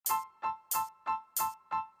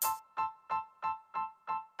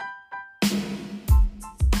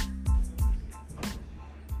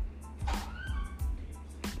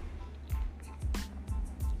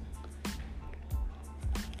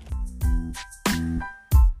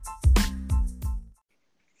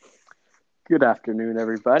Good afternoon,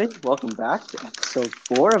 everybody. Welcome back to episode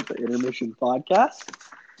 4 of the Intermission Podcast.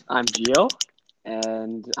 I'm Gio,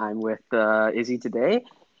 and I'm with Izzy today,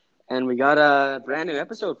 and we got a brand new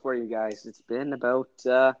episode for you guys. It's been about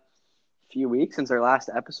a few weeks since our last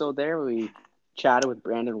episode there. We chatted with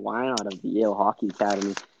Brandon Wynot of the Yale Hockey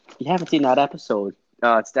Academy. If you haven't seen that episode,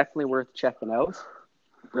 it's definitely worth checking out.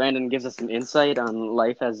 Brandon gives us some insight on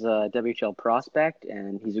life as a WHL prospect,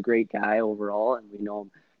 and he's a great guy overall, and we know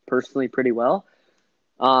him personally pretty well.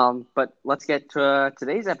 But let's get to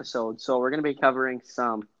today's episode. So we're going to be covering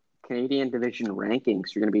some Canadian division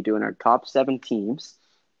rankings. We're going to be doing our top 7 teams,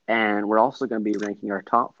 and we're also going to be ranking our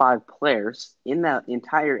top 5 players in the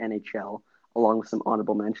entire NHL, along with some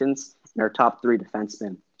honorable mentions, and our top 3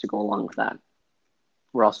 defensemen to go along with that.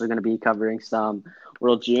 We're also going to be covering some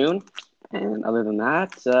World June, and other than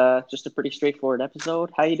that, just a pretty straightforward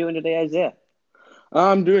episode. How you doing today, Isaiah?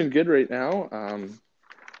 I'm doing good right now.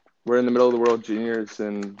 We're in the middle of the World Juniors,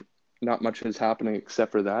 and not much is happening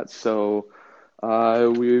except for that. So,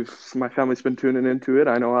 my family's been tuning into it.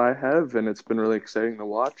 I know I have, and it's been really exciting to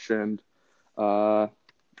watch. And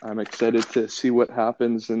I'm excited to see what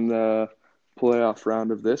happens in the playoff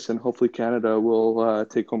round of this, and hopefully Canada will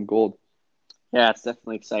take home gold. Yeah, it's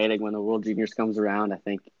definitely exciting when the World Juniors comes around. I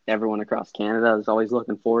think everyone across Canada is always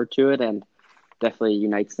looking forward to it and definitely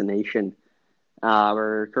unites the nation.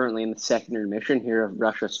 We're currently in the second intermission here of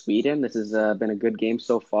Russia-Sweden. This has been a good game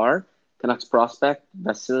so far. Canucks prospect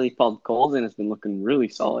Vasily Podkolzin has been looking really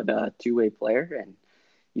solid, two-way player, and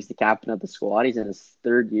he's the captain of the squad. He's in his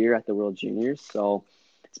 3rd year at the World Juniors, so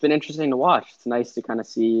it's been interesting to watch. It's nice to kind of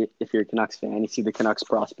see, if you're a Canucks fan, you see the Canucks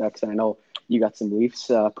prospects, and I know you got some Leafs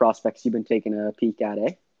prospects you've been taking a peek at,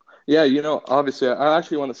 eh? Yeah, obviously, I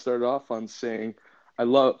actually want to start off on saying I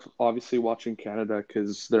love obviously watching Canada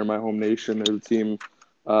because they're my home nation. They're the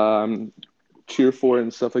team cheer for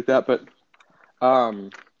and stuff like that. But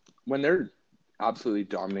when they're absolutely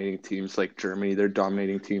dominating teams like Germany, they're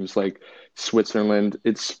dominating teams like Switzerland.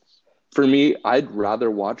 It's for me, I'd rather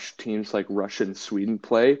watch teams like Russia and Sweden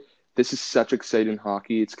play. This is such exciting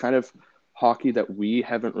hockey. It's kind of hockey that we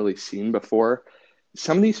haven't really seen before.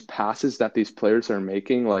 Some of these passes that these players are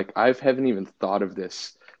making, like I haven't even thought of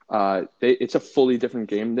this. It's a fully different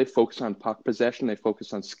game. They focus on puck possession. They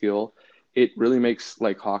focus on skill. It really makes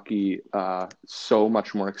like hockey so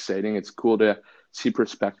much more exciting. It's cool to see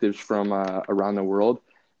perspectives from around the world.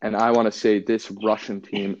 And I want to say this Russian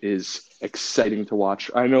team is exciting to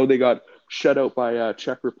watch. I know they got shut out by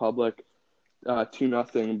Czech Republic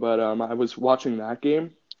 2-0, but I was watching that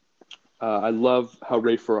game. I love how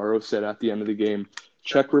Ray Ferraro said at the end of the game,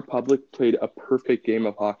 Czech Republic played a perfect game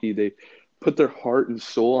of hockey. They put their heart and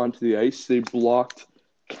soul onto the ice. They blocked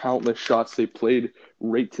countless shots. They played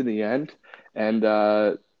right to the end. And,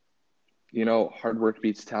 hard work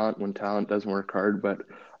beats talent when talent doesn't work hard. But,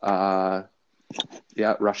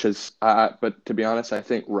 Russia's but to be honest, I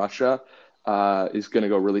think Russia is going to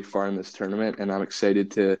go really far in this tournament, and I'm excited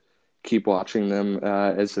to keep watching them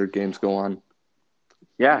as their games go on.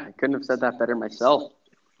 Yeah, I couldn't have said that better myself.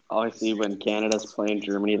 Obviously, when Canada's playing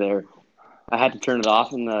Germany there, I had to turn it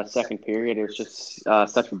off in the second period. It was just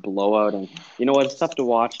such a blowout. And you know what? It's tough to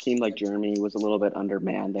watch. A team like Germany was a little bit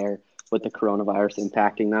undermanned there with the coronavirus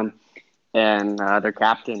impacting them. And their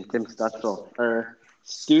captain, Tim Stutzel, or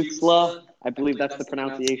Stutzla, I believe that's the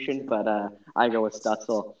pronunciation, but I go with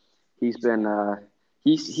Stutzel. He's been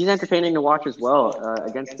he's entertaining to watch as well.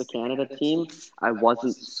 Against the Canada team, I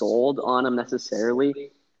wasn't sold on him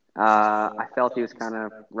necessarily. I felt he was kind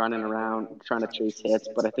of running around trying to chase hits,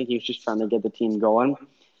 but I think he was just trying to get the team going.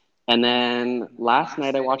 And then last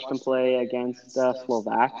night I watched him play against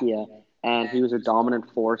Slovakia, and he was a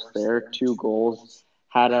dominant force there. 2 goals,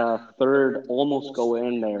 had a third almost go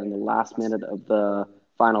in there in the last minute of the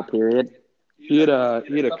final period. He had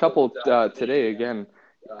a couple today again.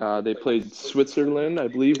 They played Switzerland. I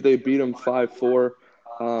believe they beat them 5-4.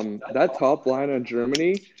 That top line on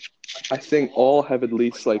Germany, I think all have at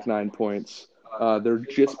least like 9 points. They're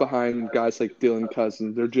just behind guys like Dylan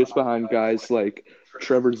Cousins. They're just behind guys like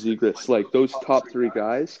Trevor Zegras. Like those top 3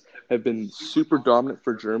 guys have been super dominant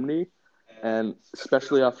for Germany, and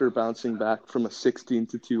especially after bouncing back from a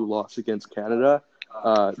 16-2 loss against Canada,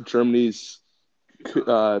 Germany's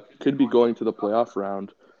could be going to the playoff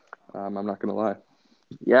round. I'm not gonna lie.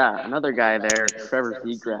 Yeah, another guy there, Trevor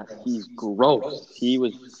Zegras. He's gross.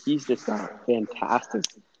 He's just a fantastic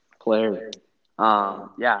player.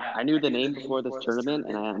 I knew the name before this tournament,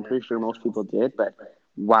 and I'm pretty sure most people did, but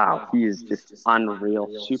wow, he is just unreal,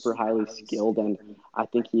 super highly skilled, and I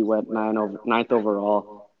think he went ninth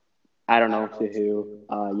overall. I don't know to who.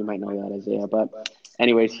 You might know that, Isaiah, but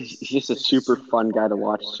anyways, he's just a super fun guy to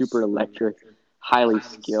watch, super electric, highly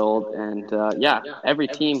skilled, and yeah, every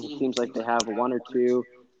team seems like they have one or two.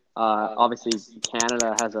 Obviously,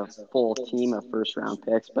 Canada has a full team of first round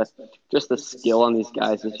picks, but just the skill on these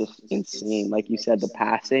guys is just insane. Like you said, the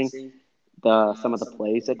passing, the some of the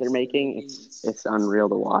plays that they're making, it's unreal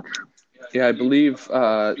to watch. Yeah, I believe,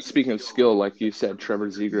 speaking of skill, like you said, Trevor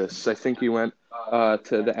Zegras, I think he went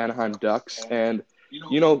to the Anaheim Ducks. And,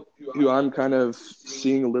 who I'm kind of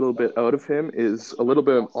seeing a little bit out of him is a little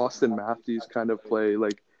bit of Austin Matthews kind of play.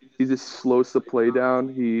 Like, he just slows the play down.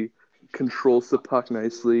 He controls the puck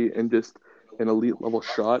nicely and just an elite level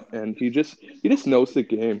shot. And he just knows the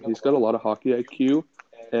game. He's got a lot of hockey IQ.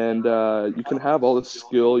 And you can have all the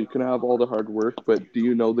skill, you can have all the hard work, but do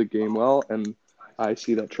you know the game well? And I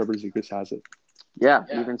see that Trevor Zegras has it. Yeah,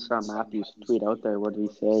 even saw Matthews tweet out there. What did he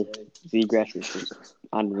say? Zegras is just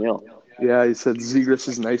unreal. Yeah, he said Zegras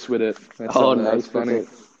is nice with it. I Oh, saw that. That's nice with funny. it.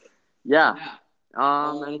 Yeah.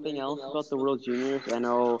 Anything else about the World Juniors? I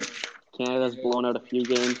know Canada's blown out a few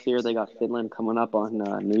games here. They got Finland coming up on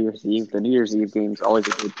New Year's Eve. The New Year's Eve game is always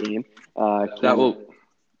a good game. That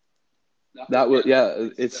will, yeah,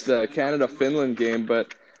 it's the Canada-Finland game,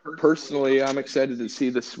 but personally, I'm excited to see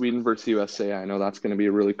the Sweden versus USA. I know that's going to be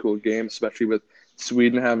a really cool game, especially with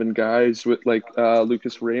Sweden having guys with like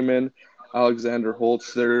Lucas Raymond, Alexander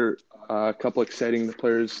Holtz. They're a couple exciting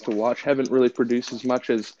players to watch. Haven't really produced as much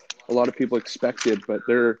as a lot of people expected, but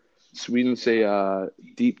Sweden's a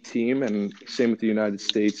deep team, and same with the United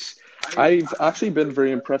States. I've actually been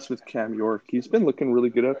very impressed with Cam York. He's been looking really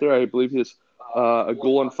good out there. I believe he has a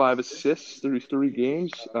goal and 5 assists through 3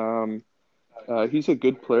 games. He's a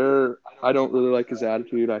good player. I don't really like his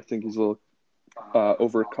attitude. I think he's a little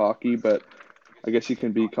over cocky, but I guess you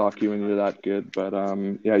can be cocky when you're that good. But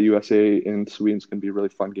yeah, USA and Sweden's going to be a really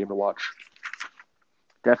fun game to watch.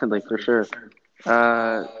 Definitely, for sure.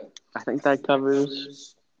 I think that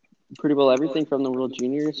covers pretty well everything from the World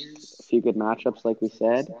Juniors. A few good matchups, like we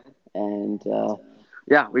said, and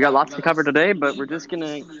yeah, we got lots to cover today. But we're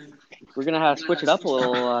gonna have switch it up a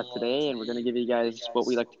little today, and we're gonna give you guys what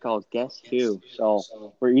we like to call guess who. So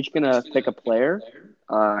we're each gonna pick a player.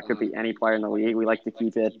 It could be any player in the league. We like to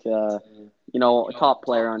keep it, a top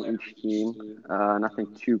player on each team.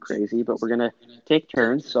 Nothing too crazy, but we're gonna take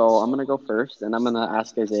turns. So I'm gonna go first, and I'm gonna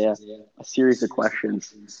ask Isaiah a series of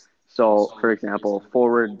questions. So, for example,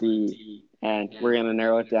 forward D, and we're gonna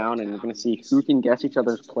narrow it down, and we're gonna see who can guess each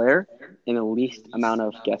other's player in the least amount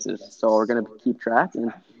of guesses. So we're gonna keep track,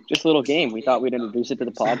 and just a little game. We thought we'd introduce it to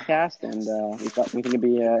the podcast, and we think it'd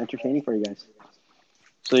be entertaining for you guys.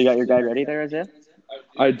 So you got your guy ready there, Isaiah?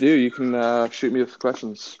 I do. You can shoot me with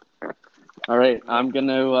questions. All right, I'm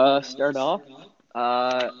gonna start off.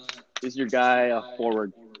 Is your guy a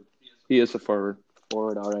forward? He is a forward.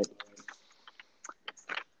 Forward, all right.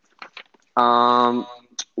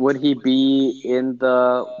 Would he be in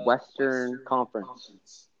the Western Conference?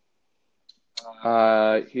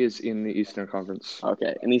 He is in the Eastern Conference.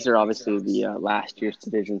 Okay, and these are obviously the last year's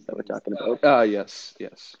divisions that we're talking about. Yes.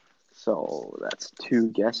 So that's 2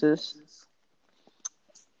 guesses.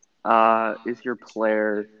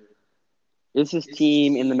 Is his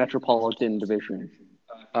team in the Metropolitan Division?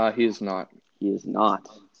 He is not. He is not.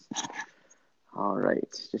 All right,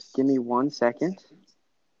 just give me 1 second.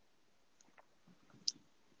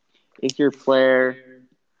 Is your player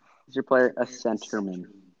a centerman?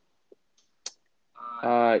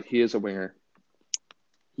 He is a winger.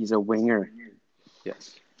 He's a winger.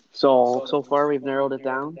 Yes. So far we've narrowed it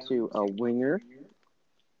down to a winger.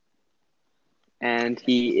 And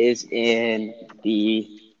he is in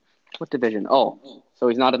what division? Oh, so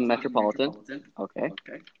he's not in the Metropolitan. Okay.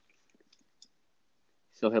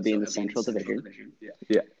 So he'll be in the Central Division.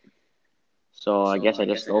 Yeah. So I guess I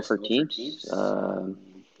just go for teams.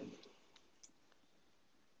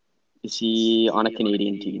 Is he on a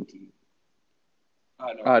Canadian team?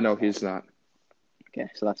 No, he's not. Okay,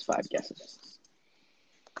 so that's 5 guesses.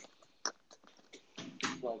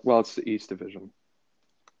 Well, it's the East Division.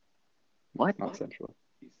 What? Not Central.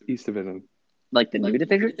 East Division. Like the new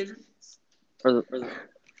division?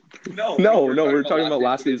 No, we're talking about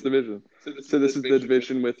last year's division. So this is the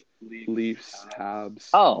division with Leafs, Habs.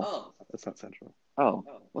 Oh. That's not Central. Oh,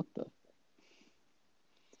 what the?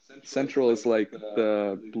 Central is like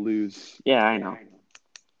the Blues. Yeah, I know.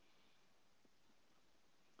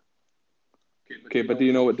 Okay, but do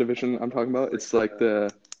you know what division I'm talking about? It's like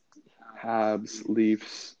the Habs,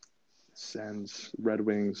 Leafs, Sens, Red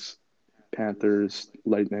Wings, Panthers,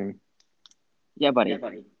 Lightning. Yeah, buddy.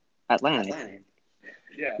 Atlantic.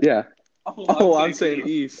 Yeah. Oh, I'm saying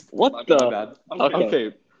East. What the?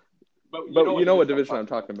 Okay. But you know what division I'm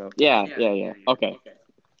talking about. Yeah. Okay,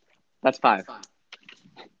 that's five.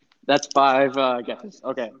 That's five guesses.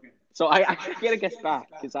 Okay, so I get a guess back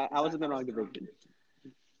because I was in the wrong division.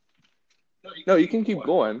 No, you can keep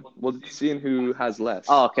going. We'll see who has less.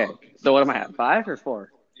 Oh, okay. So what am I at? 5 or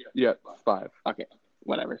 4? Yeah, 5. Okay,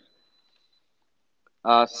 whatever.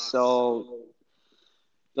 So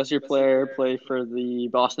does your player play for the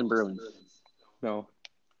Boston Bruins? No.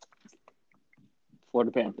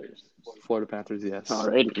 Florida Panthers. Florida Panthers, yes.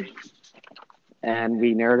 Alrighty. And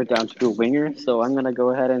we narrowed it down to a winger, so I'm gonna go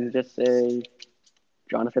ahead and just say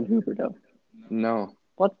Jonathan Huberdeau. No.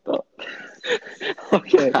 What the?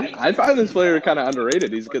 Okay. I find this player kind of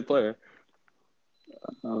underrated. He's a good player.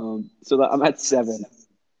 So I'm at 7.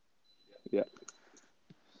 Yeah.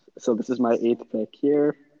 So this is my 8th pick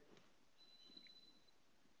here.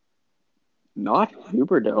 Not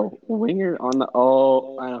Huberdeau. Winger on the...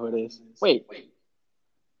 Oh, I know who it is. Wait.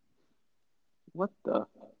 What the?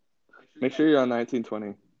 Make sure you're on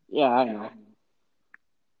 1920. Yeah, I know.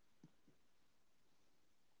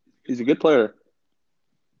 He's a good player.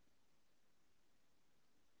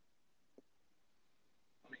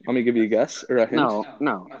 Want me to give you a guess or a hint?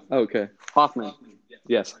 No. Oh, okay. Hoffman.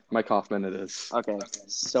 Yes, Mike Hoffman it is. Okay,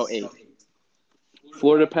 so 8.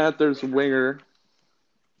 Florida Panthers winger,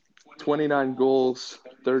 29 goals,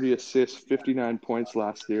 30 assists, 59 points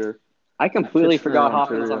last year. I completely Pittsburgh, forgot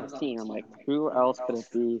Hoffman was Ontario. on this team. I'm like, who else could it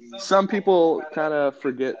be? Some people kind of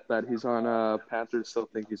forget that he's on Panthers, still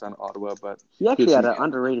think he's on Ottawa, but He actually had an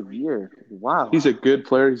underrated year. Wow. he's a good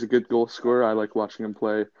player. He's a good goal scorer. I like watching him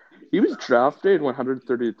play. He was drafted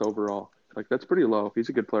 130th overall. Like, that's pretty low. He's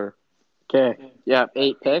a good player. Okay. Yeah,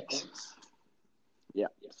 8 picks. Yeah.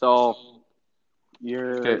 So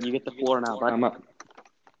you get the floor now, bud. I'm up.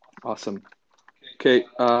 Awesome. Okay,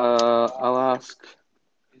 I'll ask,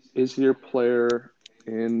 is your player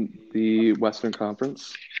in the Western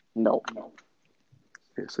Conference? No.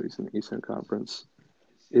 Okay, so he's in the Eastern Conference.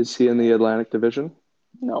 Is he in the Atlantic Division?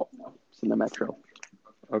 No. It's in the Metro.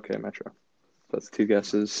 Okay, Metro. That's 2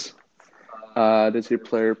 guesses. Does your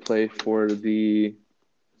player play for the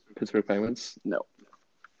Pittsburgh Penguins? No.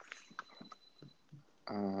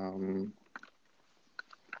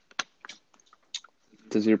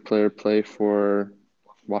 Does your player play for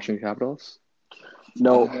Washington Capitals?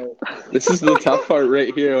 No. This is the tough part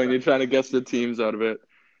right here when you're trying to guess the teams out of it.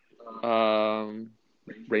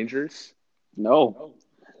 Rangers? No.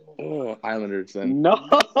 Oh, Islanders then. No.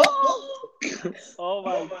 Oh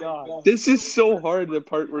my god. This is so hard, the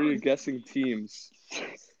part where you're guessing teams.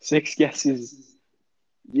 6 guesses.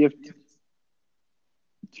 You have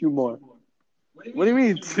 2 more. What do you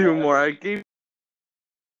mean 2 more? I gave.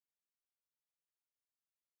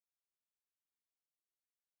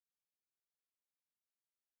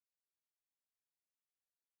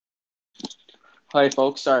 Hi,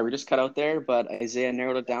 folks. Sorry, we just cut out there, but Isaiah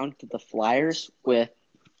narrowed it down to the Flyers with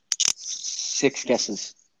 6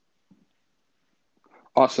 guesses.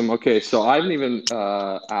 Awesome. Okay, so I haven't even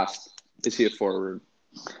asked, is he a forward?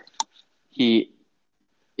 He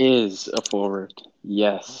is a forward.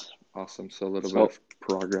 Yes. Awesome. So a little bit of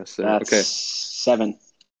progress there. That's Okay. 7.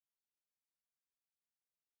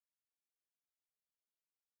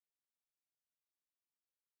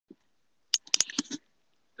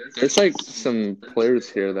 There's like some players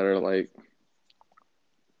here that are like,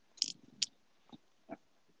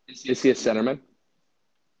 is he a centerman?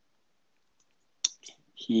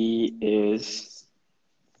 He is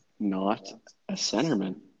not a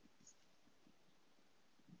centerman.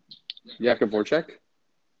 Jakub Voracek?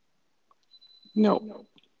 No.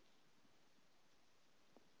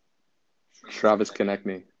 Travis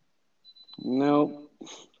Konechny? No.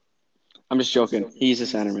 I'm just joking. He's a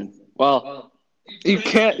centerman. Well, You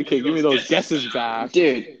can't. Okay, give me those guesses back.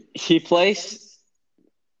 dude, he plays.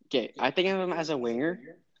 Okay, I think of him as a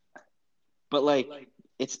winger, but like,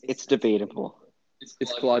 it's debatable.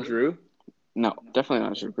 It's Claude Giroux? No, definitely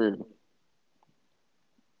not Giroux.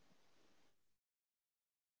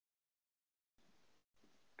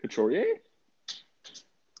 Couturier?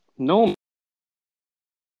 No.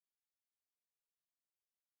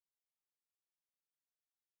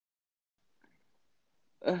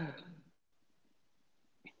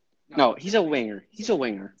 No, he's a winger. He's a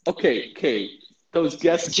winger. Okay. Those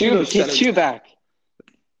guesses. He's 2 back.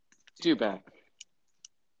 2 back.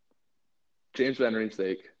 James Van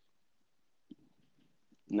Riemsdyk.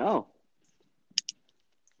 No.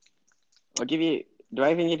 I'll give you. Do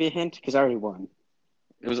I even give you a hint? Because I already won.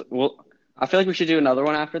 It was. Well, I feel like we should do another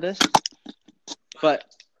one after this. But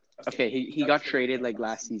okay, he got traded like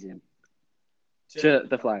last season to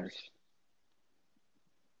the Flyers.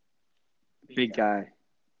 Big guy.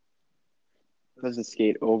 Doesn't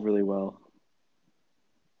skate overly well.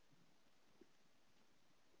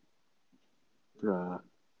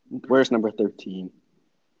 Where's number 13?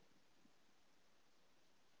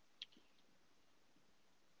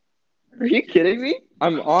 Are you kidding me?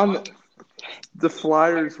 I'm on the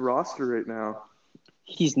Flyers roster right now.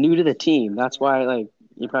 He's new to the team. That's why, like,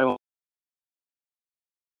 you probably won't.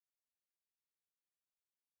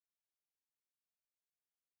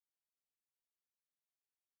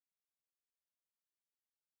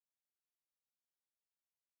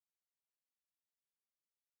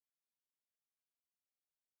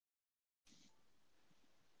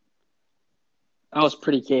 That was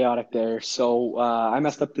pretty chaotic there. So I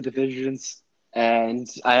messed up the divisions, and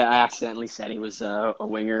I accidentally said he was a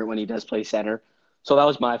winger when he does play center. So that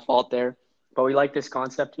was my fault there. But we like this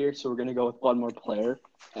concept here, so we're going to go with one more player,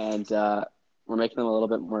 and we're making them a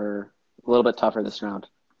little bit tougher this round.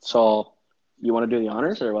 So you want to do the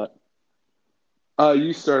honors or what?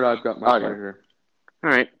 You start. I've got my Okay. player here. All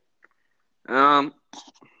right.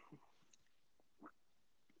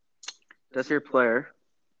 Does your player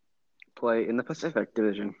play in the Pacific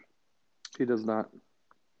Division? He does not.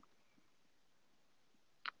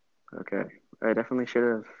 Okay. I definitely should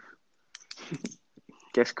have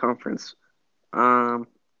guessed conference.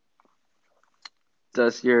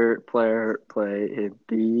 Does your player play in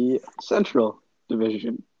the Central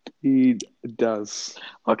Division? He does.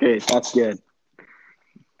 Okay, that's good.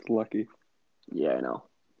 Lucky. Yeah, I know.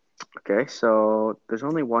 Okay, so there's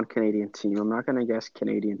only one Canadian team. I'm not going to guess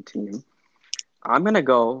Canadian team. I'm going to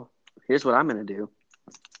go. Here's what I'm going to do.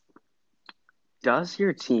 Does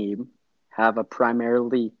your team have a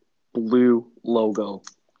primarily blue logo?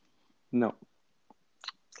 No.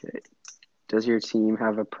 Okay. Does your team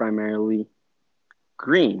have a primarily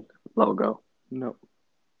green logo? No.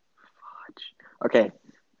 Okay.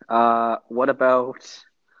 What about...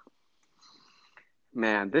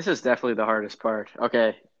 Man, this is definitely the hardest part.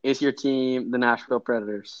 Okay. Is your team the Nashville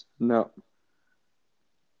Predators? No.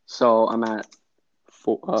 So I'm at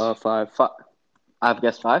 5. I've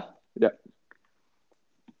guessed 5? Yeah.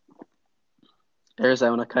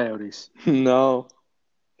 Arizona Coyotes. No.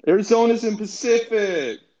 Arizona's in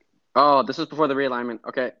Pacific. Oh, this was before the realignment.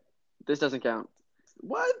 Okay. This doesn't count.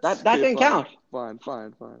 What? That Okay, didn't count. Fine.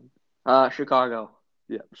 Chicago.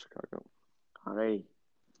 Yeah, Chicago. All right.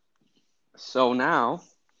 So now,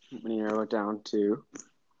 when you narrow it down to,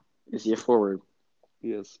 is he a forward?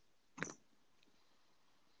 He is.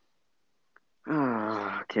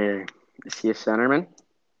 Okay. Is he a centerman?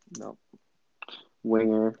 No.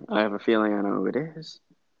 Winger. I have a feeling I know who it is.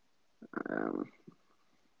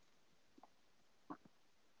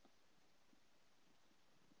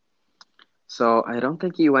 So I don't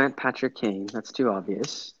think you went Patrick Kane. That's too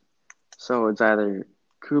obvious. So it's either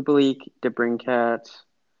Kubalik, DeBrincat,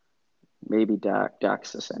 maybe Dak.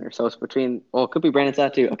 Dak's the center. So it's between. Well, it could be Brandon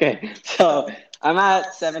Saad too. Okay. So I'm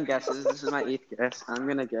at 7 guesses. This is my 8th guess. I'm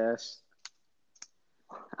gonna guess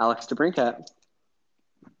Alex DeBrincat.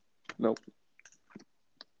 Nope.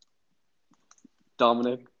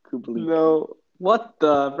 Dominic Kubalik. No. What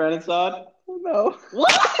the Brandon Saad? No.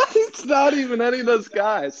 What? It's not even any of those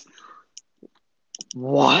guys.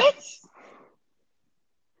 What?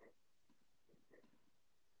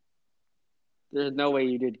 There's no way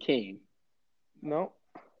you did Kane. No.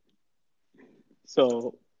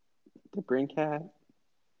 So, DeBrincat,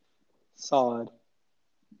 Saad.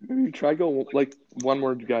 Maybe try go like one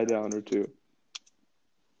more guy down or two.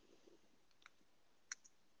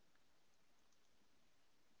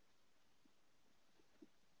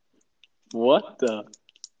 What the?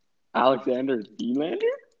 Alexander Nylander?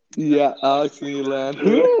 Yeah, Alex Nylander.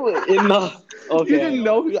 Who in the? Okay. You didn't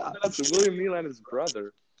know that's William Nylander's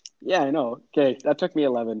brother. Yeah, I know. Okay, that took me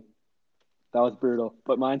 11. That was brutal,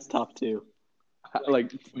 but mine's top 2.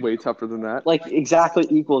 Like way tougher than that. Like exactly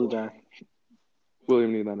equal to that.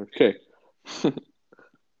 William Nylander. Okay.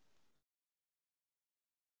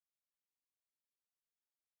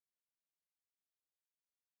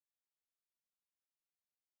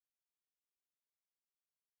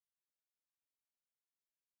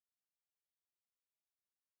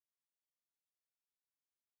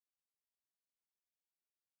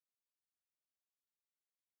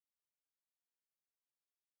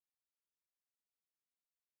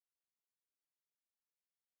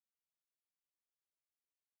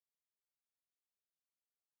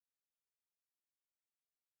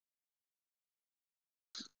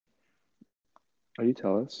 Are you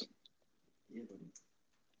tell us?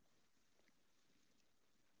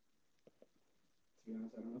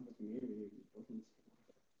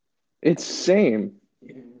 It's same.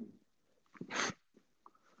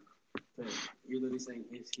 You're literally saying,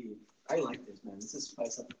 is he? I like this, man. This is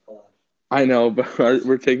spice up the pod. I know, but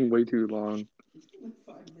we're taking way too long. It's been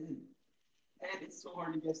like 5 minutes. And it's so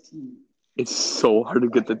hard to guess team. It's so hard to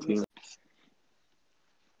get the team.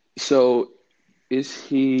 So, is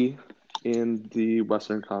he in the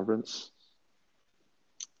Western Conference?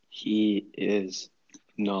 He is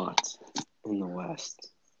not in the West.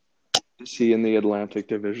 Is he in the Atlantic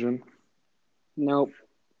Division? Nope.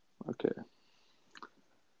 Okay.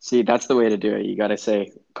 See, that's the way to do it. You got to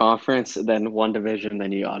say conference, then one division,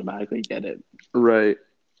 then you automatically get it. Right.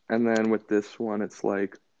 And then with this one, it's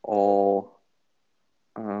like all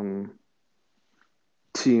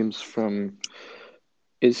teams from.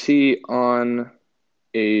 Is he on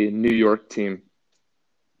a New York team?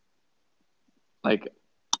 Like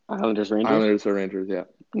Islanders, Rangers? Islanders or Rangers, yeah.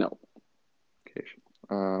 No. Okay.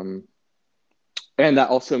 And that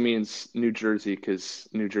also means New Jersey because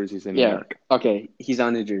New Jersey's in New York. Okay, he's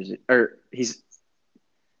on New Jersey. Or he's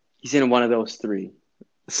in one of those three.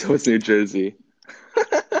 So it's New Jersey.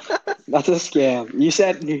 That's a scam. You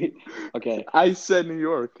said okay. I said New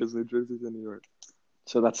York because New Jersey's in New York.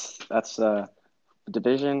 So that's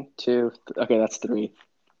division 2. Okay, that's 3.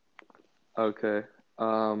 Okay.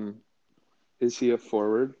 Is he a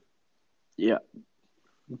forward? Yeah.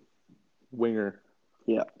 Winger?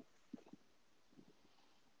 Yeah.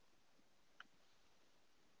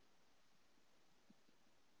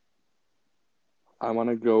 I want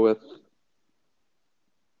to go with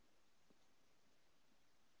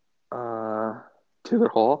Taylor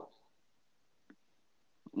Hall.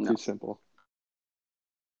 No. Too simple.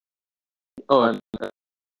 Oh, and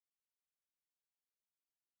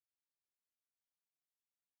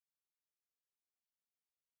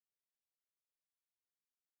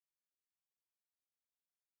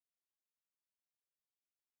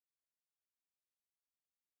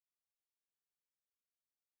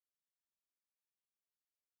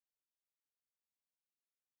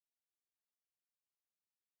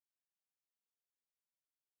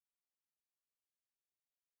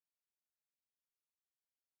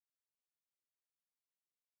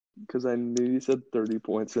because I knew you said 30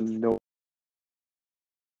 points and no.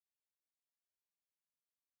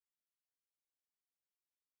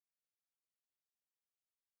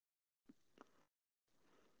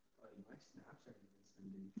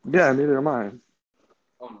 Yeah, neither am I.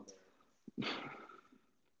 Oh, no.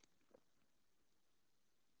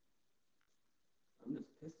 I'm just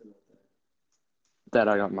pissed about That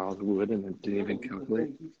I got Miles Wood and it didn't even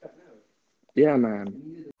calculate. Yeah,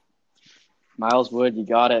 man. Miles Wood, you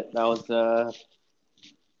got it. That was a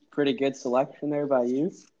pretty good selection there by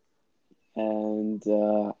you. And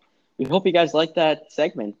we hope you guys liked that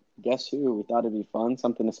segment. Guess who? We thought it'd be fun,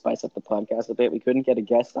 something to spice up the podcast a bit. We couldn't get a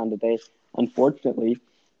guest on today, unfortunately.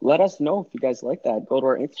 Let us know if you guys like that. Go to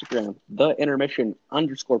our Instagram,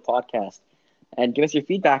 _podcast, and give us your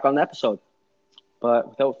feedback on the episode. But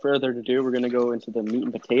without further ado, we're going to go into the meat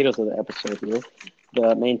and potatoes of the episode here.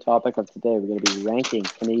 The main topic of today, we're going to be ranking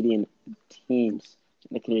Canadian teams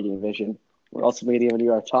in the Canadian division. We're also going to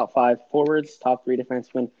do our top 5 forwards, top 3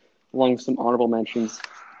 defensemen, along with some honorable mentions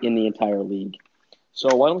in the entire league.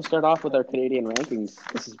 So why don't we start off with our Canadian rankings?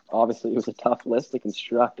 This is obviously, it was a tough list to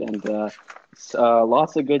construct, and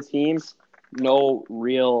lots of good teams. No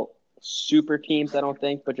real super teams, I don't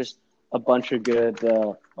think, but just a bunch of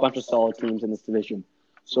solid teams in this division.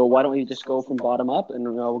 So why don't we just go from bottom up,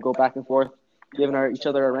 and we'll go back and forth, giving each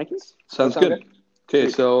other our rankings? Sounds good. Okay,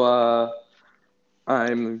 so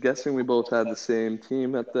I'm guessing we both had the same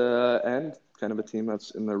team at the end, kind of a team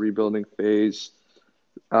that's in the rebuilding phase.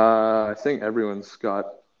 I think everyone's got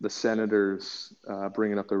the Senators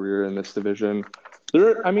bringing up the rear in this division.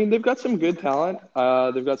 They've got some good talent.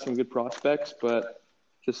 They've got some good prospects, but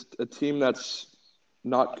just a team that's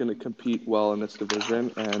not going to compete well in this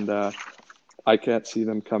division, and I can't see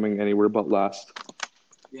them coming anywhere but last.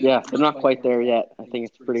 Yeah, they're not quite there yet. I think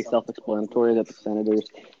it's pretty self-explanatory that the Senators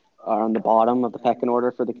are on the bottom of the pecking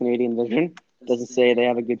order for the Canadian division. Doesn't say they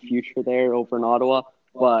have a good future there over in Ottawa,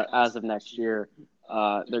 but as of next year,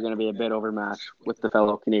 they're going to be a bit overmatched with the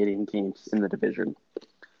fellow Canadian teams in the division.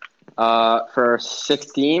 For our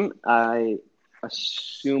 6th team, I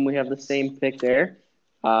assume we have the same pick there.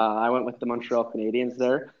 I went with the Montreal Canadiens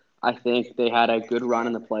there. I think they had a good run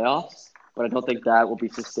in the playoffs, but I don't think that will be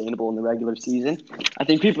sustainable in the regular season. I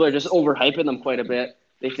think people are just overhyping them quite a bit.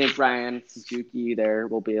 They think Ryan Suzuki there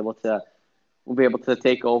will be able to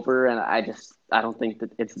take over, and I don't think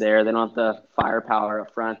that it's there. They don't have the firepower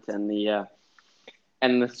up front and the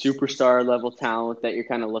superstar level talent that you're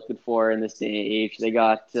kind of looking for in this day and age. They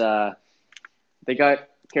got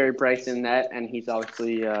Carey Price in net, and he's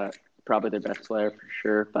obviously probably their best player for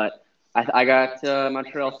sure. But I got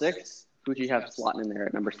Montreal 6. Who do you have slotting in there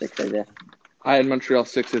at number 6, Isaiah? I had Montreal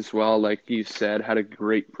 6 as well. Like you said, had a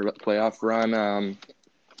great playoff run.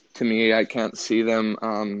 To me, I can't see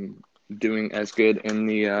them doing as good in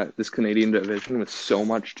the this Canadian division with so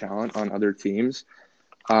much talent on other teams.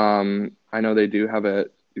 I know they do have a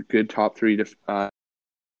good top three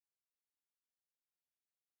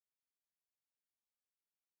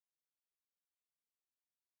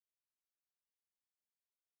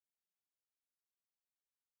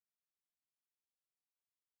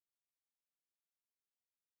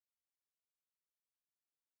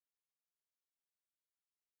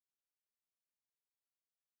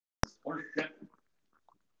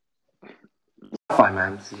Fine,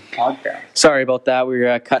 man. This is a podcast. Sorry about that.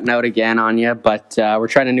 We're cutting out again on you, but we're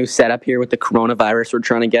trying a new setup here with the coronavirus. We're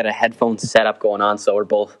trying to get a headphone setup going on, so we're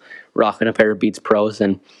both rocking a pair of Beats Pros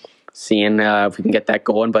and seeing if we can get that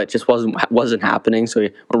going, but it just wasn't happening. So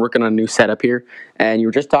we're working on a new setup here. And you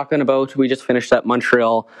were just talking about, we just finished that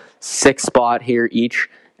Montreal 6 spot here each,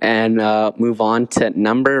 and move on to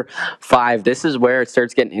number 5. This is where it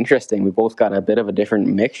starts getting interesting. We both got a bit of a different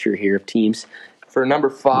mixture here of teams. For number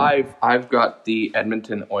 5, I've got the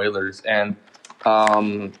Edmonton Oilers, and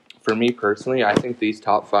for me personally, I think these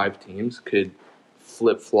top 5 teams could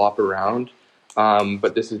flip-flop around,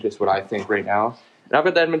 but this is just what I think right now. And I've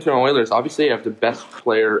got the Edmonton Oilers. Obviously, I have the best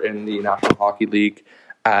player in the National Hockey League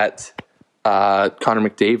at Connor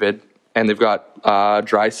McDavid, and they've got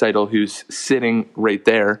Draisaitl, who's sitting right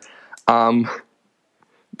there.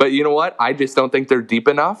 But you know what? I just don't think they're deep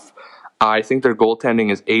enough. I think their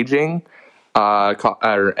goaltending is aging. And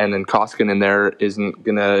then Koskinen in there isn't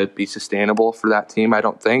going to be sustainable for that team, I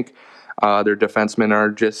don't think. Their defensemen are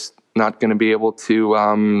just not going to be able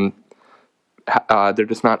to they're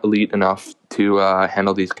just not elite enough to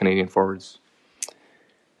handle these Canadian forwards.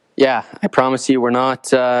 Yeah, I promise you we're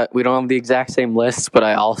not, we don't have the exact same lists, but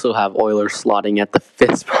I also have Oilers slotting at the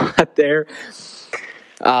 5th spot there.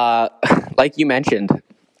 Like you mentioned,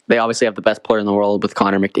 they obviously have the best player in the world with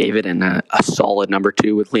Connor McDavid and a solid number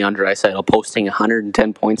 2 with Leon Draisaitl posting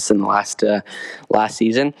 110 points in the last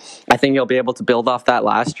season. I think he'll be able to build off that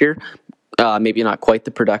last year. Maybe not quite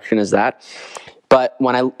the production as that. But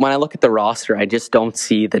when I look at the roster, I just don't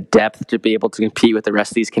see the depth to be able to compete with the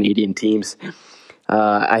rest of these Canadian teams.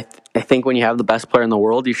 I think when you have the best player in the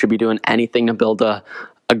world, you should be doing anything to build a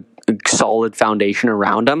solid foundation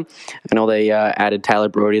around him. I know they added Tyler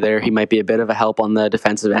Brody there. He might be a bit of a help on the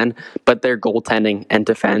defensive end, but their goaltending and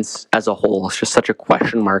defense as a whole is just such a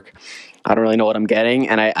question mark. I don't really know what I'm getting,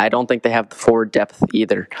 and I don't think they have the forward depth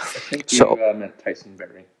either. I think you meant Tyson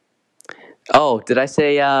Barrie. Oh, did I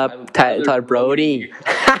say Tyler Brody?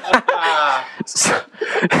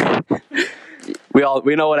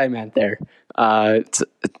 We know what I meant there.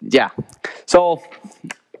 Yeah. So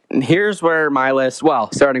here's where my list,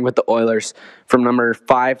 well, starting with the Oilers, from number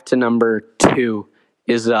 5 to number 2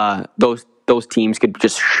 is those teams could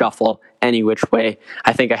just shuffle any which way.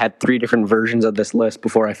 I think I had 3 different versions of this list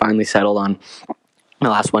before I finally settled on the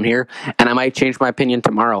last one here, and I might change my opinion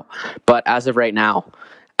tomorrow. But as of right now,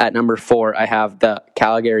 at number 4, I have the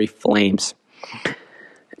Calgary Flames.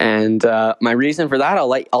 And my reason for that,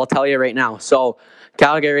 I'll tell you right now. So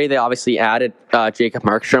Calgary, they obviously added Jacob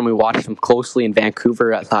Markstrom. We watched him closely in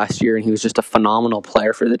Vancouver last year, and he was just a phenomenal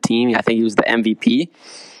player for the team. I think he was the MVP.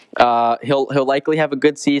 He'll likely have a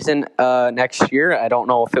good season next year. I don't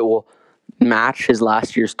know if it will match his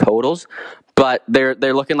last year's totals, but they're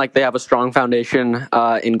looking like they have a strong foundation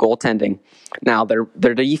in goaltending. Now, their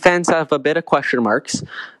defense have a bit of question marks.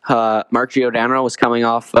 Mark Giordano was coming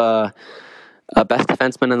off best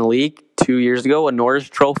defenseman in the league 2 years ago, a Norris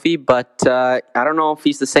Trophy, but I don't know if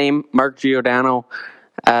he's the same Mark Giordano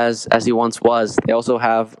as he once was. They also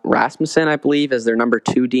have Rasmussen, I believe, as their number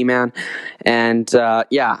 2 D-man. And,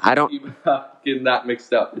 yeah, I don't... You keep getting that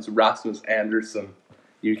mixed up. It's Rasmus Anderson.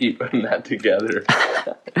 You keep putting that together.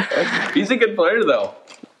 He's a good player, though.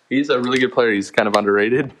 He's a really good player. He's kind of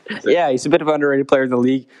underrated. Yeah, he's a bit of an underrated player in the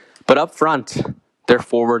league. But up front, their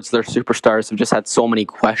forwards, their superstars have just had so many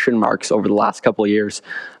question marks over the last couple of years.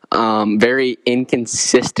 Very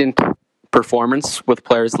inconsistent performance with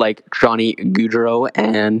players like Johnny Gaudreau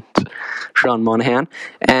and Sean Monahan.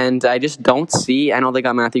 And I just don't see, I know they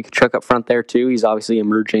got Matthew Tkachuk up front there too. He's obviously an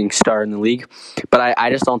emerging star in the league. But I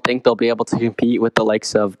just don't think they'll be able to compete with the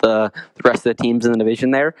likes of the rest of the teams in the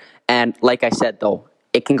division there. And like I said, though,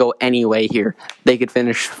 it can go any way here. They could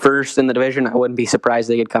finish first in the division. I wouldn't be surprised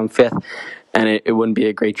they could come 5th. And it wouldn't be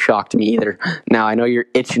a great shock to me either. Now, I know you're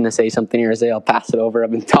itching to say something here, Isaiah. I'll pass it over.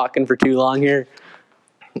 I've been talking for too long here.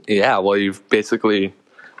 Yeah, well, you've basically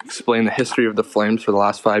explained the history of the Flames for the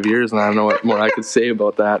last 5 years, and I don't know what more I could say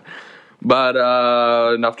about that. But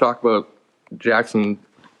enough talk about Jackson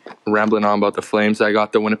rambling on about the Flames. I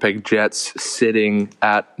got the Winnipeg Jets sitting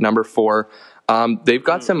at number 4. They've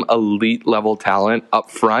got some elite level talent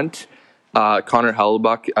up front. Connor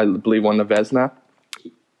Hellebuyck, I believe, won the Vezina.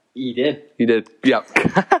 He did. He did. Yeah.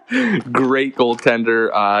 Great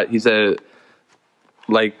goaltender. He's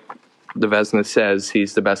like the Vezina says,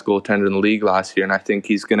 he's the best goaltender in the league last year, and I think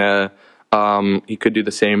he's gonna. He could do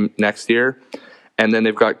the same next year. And then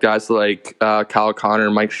they've got guys like Kyle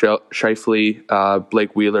Connor, Mike Scheifele,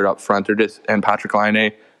 Blake Wheeler up front, and Patrick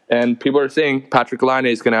Laine. And people are saying Patrick Laine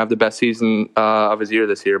is going to have the best season of his career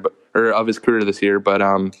this year. But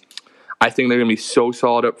I think they're going to be so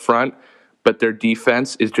solid up front. But their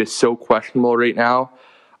defense is just so questionable right now.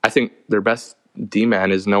 I think their best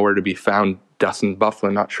D-man is nowhere to be found. Dustin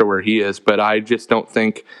Byfuglien, not sure where he is, but I just don't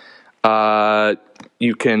think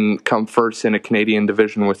you can come first in a Canadian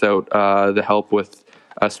division without the help with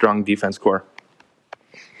a strong defense core.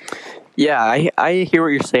 Yeah, I hear what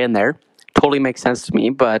you're saying there. Totally makes sense to me,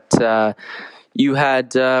 but you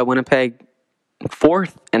had Winnipeg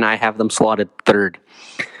 4th, and I have them slotted 3rd.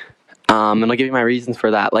 And I'll give you my reasons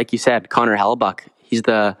for that. Like you said, Connor Hellebuyck, he's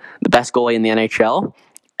the best goalie in the NHL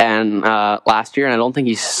and last year, and I don't think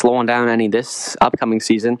he's slowing down any this upcoming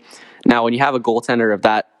season. Now, when you have a goaltender of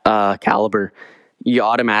that caliber,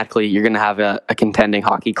 you're going to have a contending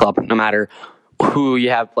hockey club. No matter who you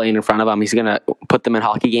have playing in front of him, he's going to put them in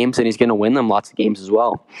hockey games, and he's going to win them lots of games as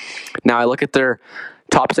well. Now, I look at their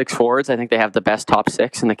top 6 forwards. I think they have the best top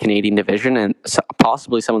 6 in the Canadian division, and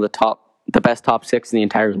possibly some of the best top 6 in the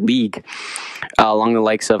entire league, along the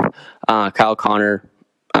likes of Kyle Connor.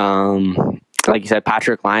 Like you said,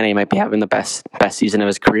 Patrick Laine might be having the best season of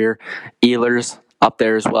his career. Ehlers up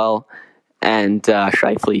there as well, and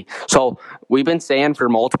Scheifele. So we've been saying for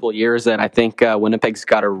multiple years that I think Winnipeg's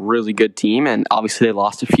got a really good team, and obviously they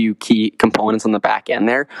lost a few key components on the back end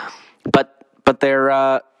there. But they're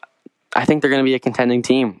I think they're going to be a contending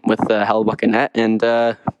team with Hellebuyck and net. And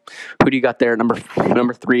who do you got there? Number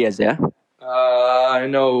 3, Isaiah. I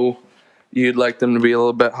know you'd like them to be a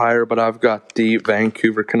little bit higher, but I've got the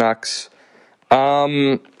Vancouver Canucks.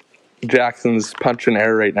 Jackson's punching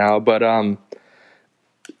air right now, but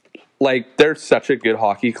they're such a good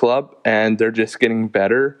hockey club, and they're just getting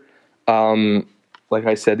better. Like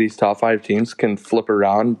I said, these top 5 teams can flip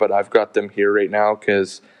around, but I've got them here right now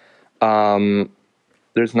because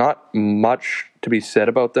there's not much to be said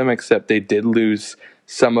about them, except they did lose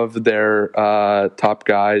some of their top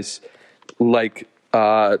guys, like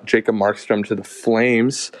Jacob Markstrom to the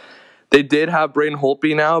Flames. They did have Braden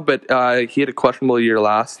Holtby now, but he had a questionable year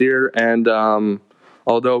last year, and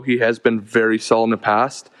although he has been very solid in the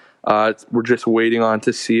past, we're just waiting on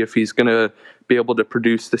to see if he's going to be able to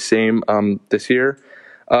produce the same this year.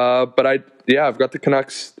 But I've got the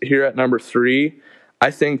Canucks here at number 3. I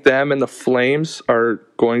think them and the Flames are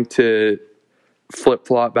going to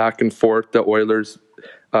flip-flop back and forth. The Oilers,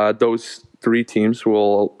 those 3 teams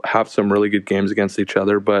will have some really good games against each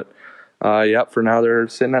other, but for now they're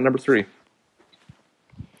sitting at number 3.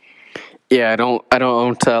 Yeah, I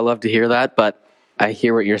don't love to hear that, but I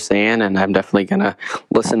hear what you're saying, and I'm definitely gonna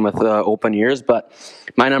listen with open ears. But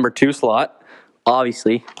my number 2 slot,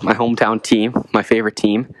 obviously, my hometown team, my favorite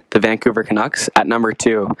team, the Vancouver Canucks, at number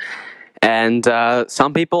 2, and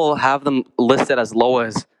some people have them listed as low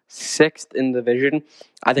as 6th in the division.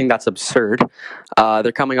 I think that's absurd.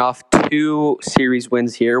 They're coming off 2 series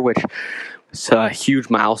wins here, which is a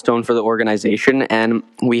huge milestone for the organization. And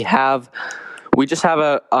we just have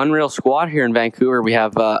an unreal squad here in Vancouver. We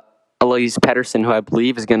have Elias Pettersson, who I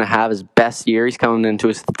believe is going to have his best year. He's coming into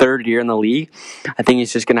his 3rd year in the league. I think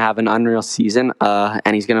he's just going to have an unreal season,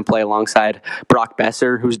 and he's going to play alongside Brock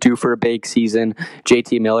Besser, who's due for a big season.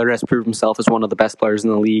 JT Miller has proved himself as one of the best players in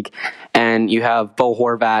the league. And you have Bo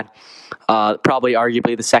Horvat, probably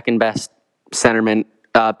arguably the second best centerman,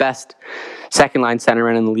 best second-line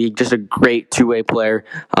centerman in the league. Just a great two-way player,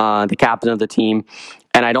 the captain of the team.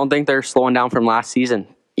 And I don't think they're slowing down from last season.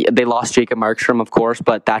 They lost Jacob Markstrom, of course,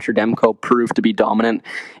 but Thatcher Demko proved to be dominant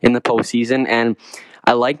in the postseason. And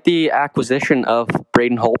I like the acquisition of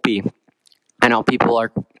Braden Holtby. I know people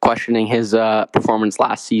are questioning his performance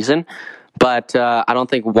last season, but I don't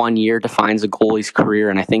think 1 year defines a goalie's career,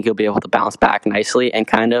 and I think he'll be able to bounce back nicely and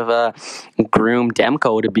kind of groom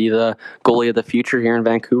Demko to be the goalie of the future here in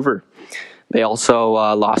Vancouver. They also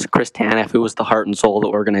lost Chris Tanev, who was the heart and soul of the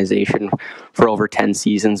organization for over 10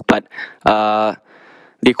 seasons, but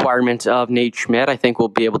the acquirement of Nate Schmidt, I think, will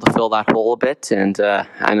be able to fill that hole a bit. And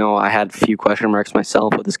I know I had a few question marks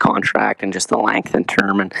myself with his contract and just the length and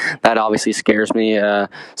term, and that obviously scares me,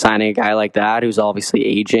 signing a guy like that who's obviously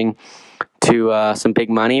aging. to some big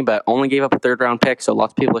money, but only gave up a third-round pick. So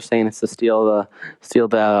lots of people are saying it's the steal of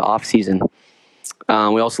the off season.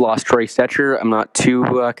 We also lost Troy Stetcher. I'm not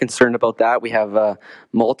too concerned about that. We have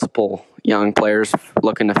multiple young players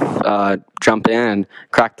looking to jump in and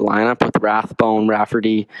crack the lineup with Rathbone,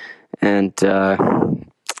 Rafferty, and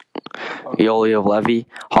Ioli of Levy.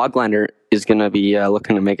 Hoglander is going to be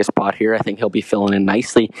looking to make a spot here. I think he'll be filling in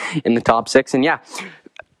nicely in the top 6. And yeah,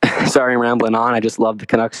 sorry I'm rambling on. I just love the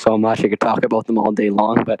Canucks so much. I could talk about them all day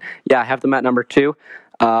long. But yeah, I have them at number 2.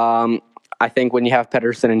 I think when you have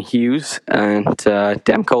Pettersson and Hughes and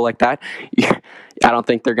Demko like that, I don't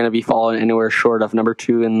think they're going to be falling anywhere short of number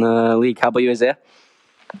 2 in the league. How about you, Isaiah?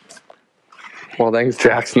 Well, thanks,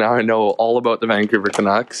 Jax. Now I know all about the Vancouver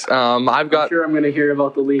Canucks. I'm sure I'm going to hear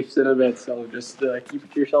about the Leafs in a bit, so just keep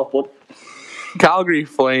it to yourself. Calgary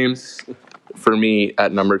Flames for me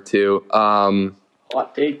at number 2.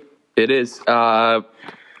 Hot take. It is.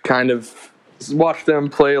 Kind of watched them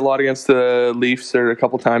play a lot against the Leafs a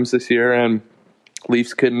couple times this year, and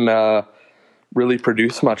Leafs couldn't really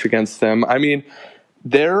produce much against them. I mean,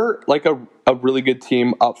 they're like a really good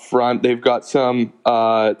team up front. They've got some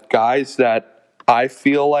guys that I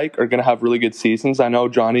feel like are going to have really good seasons. I know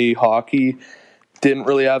Johnny Hockey didn't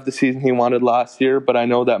really have the season he wanted last year, but I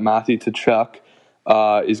know that Matthew Tkachuk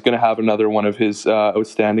is going to have another one of his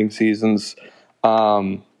outstanding seasons.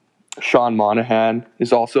 Sean Monahan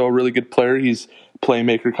is also a really good player. He's a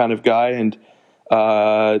playmaker kind of guy, and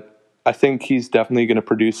I think he's definitely going to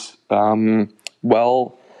produce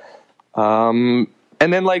well. And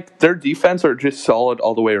then, like, their defense are just solid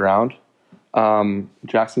all the way around.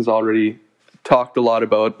 Jackson's already talked a lot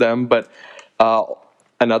about them, but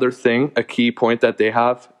another thing, a key point that they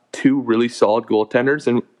have, 2 really solid goaltenders.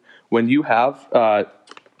 And when you have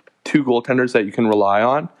 2 goaltenders that you can rely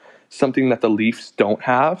on, something that the Leafs don't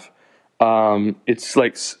have, it's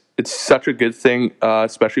such a good thing,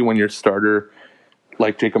 especially when your starter,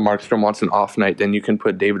 like Jacob Markstrom, wants an off night. Then you can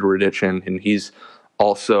put David Rittich in, and he's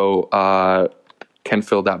also can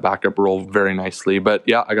fill that backup role very nicely. But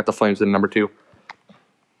yeah, I got the Flames in number 2.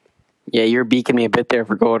 Yeah, you're beaking me a bit there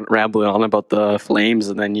for going rambling on about the Flames,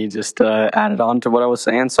 and then you just added on to what I was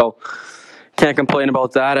saying. So can't complain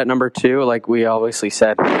about that at number 2. Like we obviously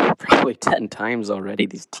said probably 10 times already,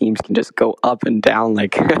 these teams can just go up and down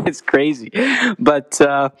like it's crazy. But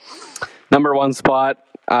number 1 spot,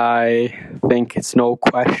 I think it's no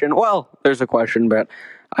question. Well, there's a question, but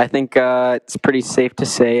I think it's pretty safe to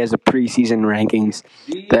say as a preseason rankings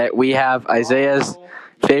that we have Isaiah's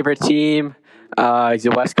favorite team. He's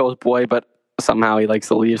a West Coast boy, but somehow he likes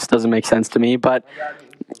the Leafs. Doesn't make sense to me. But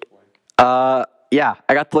yeah,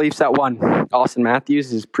 I got the Leafs at 1. Austin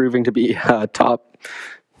Matthews is proving to be a top,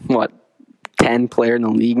 10 player in the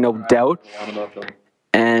league, no doubt.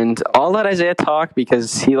 And I'll let Isaiah talk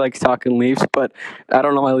because he likes talking Leafs, but I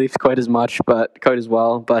don't know my Leafs quite as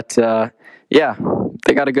well. But yeah,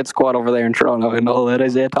 they got a good squad over there in Toronto, and I'll let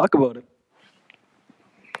Isaiah talk about it.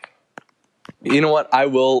 You know what? I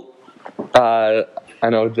will. I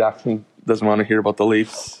know Jackson doesn't want to hear about the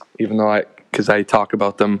Leafs, even though because I talk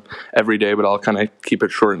about them every day, but I'll kind of keep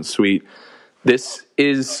it short and sweet. This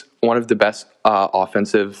is one of the best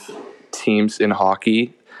offensive teams in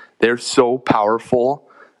hockey. They're so powerful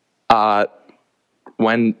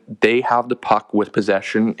when they have the puck with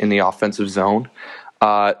possession in the offensive zone.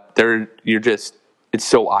 It's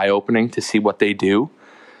so eye-opening to see what they do.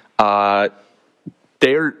 And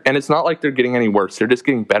it's not like they're getting any worse. They're just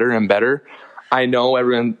getting better and better. I know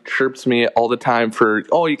everyone chirps me all the time for,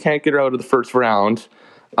 you can't get out of the first round.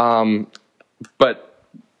 But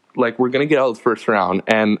like, we're going to get out of the first round,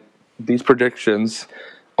 and these predictions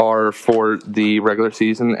are for the regular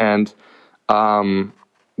season, and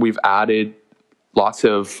we've added lots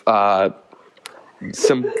of what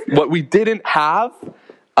we didn't have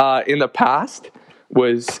in the past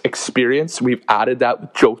was experience. We've added that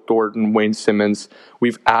with Joe Thornton, Wayne Simmons.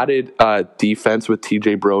 We've added defense with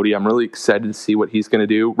TJ Brody. I'm really excited to see what he's going to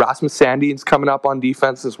do. Rasmus Sandin's coming up on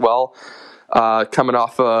defense as well, coming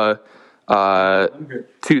off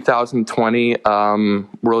 2020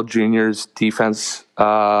 World Juniors Defense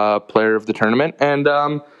Player of the Tournament.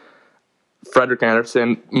 And Frederik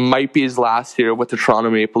Andersen might be his last year with the Toronto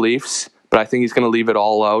Maple Leafs, but I think he's going to leave it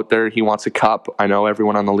all out there. He wants a cup. I know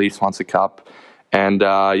everyone on the Leafs wants a cup. And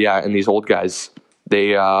and these old guys,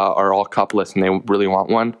 they are all cupless, and they really want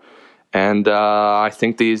one. And I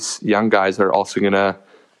think these young guys are also going to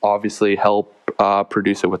obviously help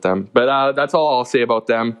produce it with them. But that's all I'll say about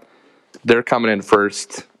them. They're coming in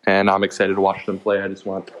first, and I'm excited to watch them play. I just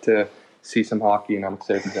want to see some hockey, and I'm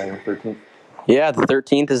excited for January 13th. Yeah, the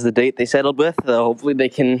 13th is the date they settled with. Hopefully they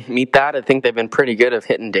can meet that. I think they've been pretty good at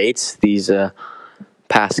hitting dates these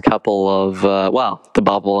past couple of, the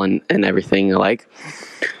bubble and everything alike.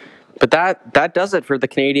 But that does it for the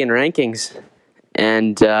Canadian rankings.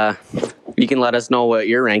 And you can let us know what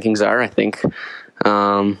your rankings are, I think.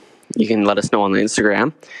 You can let us know on the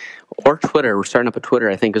Instagram or Twitter. We're starting up a Twitter,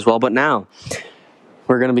 I think, as well. But now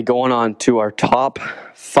we're going to be going on to our top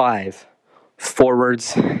 5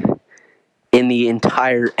 forwards in the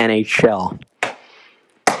entire NHL.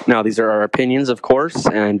 Now, these are our opinions, of course,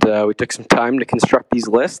 and we took some time to construct these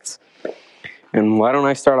lists. And why don't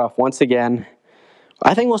I start off once again?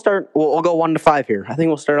 I think we'll go 1 to 5 here. I think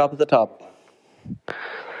we'll start off at the top.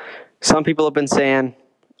 Some people have been saying,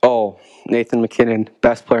 Nathan MacKinnon,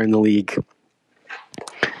 best player in the league.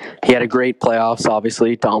 He had a great playoffs,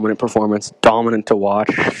 obviously, dominant performance, dominant to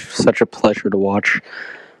watch, such a pleasure to watch.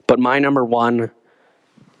 But my number 1,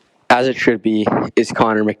 as it should be, is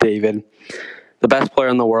Connor McDavid. The best player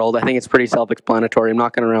in the world. I think it's pretty self-explanatory. I'm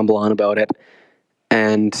not going to ramble on about it.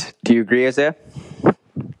 And do you agree, Isaiah?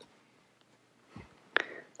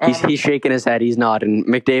 He's shaking his head. He's nodding.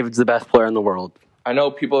 McDavid's the best player in the world. I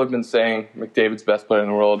know people have been saying McDavid's best player in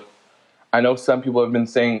the world. I know some people have been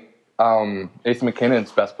saying Nathan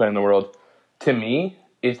MacKinnon's best player in the world. To me,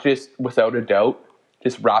 it's just, without a doubt,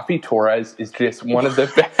 just Rafi Torres is just one of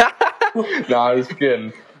the best. No, I was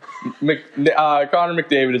kidding. Connor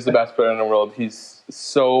McDavid is the best player in the world. He's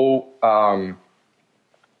so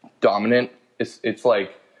dominant. It's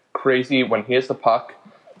like crazy when he has the puck,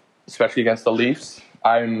 especially against the Leafs.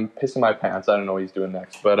 I'm pissing my pants. I don't know what he's doing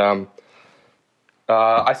next. But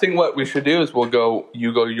I think what we should do is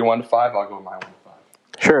you go your 1 to 5, I'll go my 1 to 5.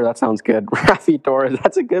 Sure, that sounds good. Rafi Torres,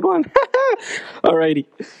 that's a good one. Alrighty.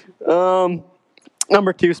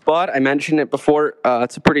 Number 2 spot, I mentioned it before.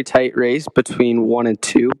 It's a pretty tight race between 1 and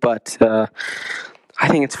 2, but I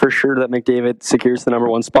think it's for sure that McDavid secures the number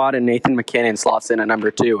 1 spot and Nathan MacKinnon slots in at number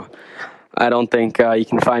 2. I don't think you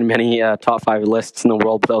can find many top 5 lists in the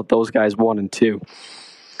world without those guys 1 and 2.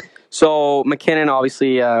 So MacKinnon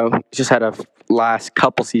obviously just had last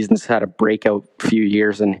couple seasons had a breakout few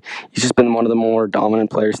years, and he's just been one of the more dominant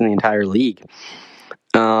players in the entire league.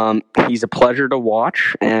 He's a pleasure to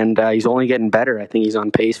watch, and he's only getting better. I think he's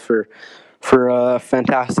on pace for a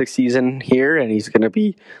fantastic season here, and he's going to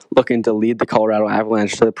be looking to lead the Colorado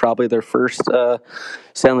Avalanche to probably their first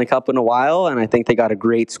Stanley Cup in a while, and I think they got a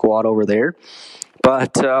great squad over there.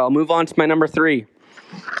 But I'll move on to my number 3.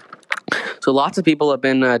 So lots of people have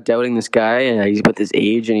been doubting this guy. He's with his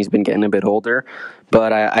age, and he's been getting a bit older.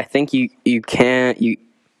 But I think you can't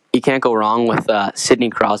go wrong with Sidney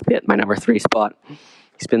Crosby at my number 3 spot.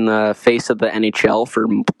 He's been the face of the NHL for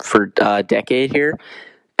a decade here,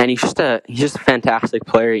 and he's just a fantastic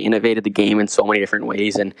player. He innovated the game in so many different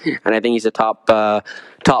ways, and I think he's a top 5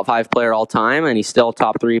 player all time, and he's still a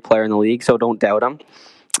top 3 player in the league. So don't doubt him.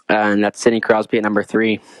 And that's Sidney Crosby at number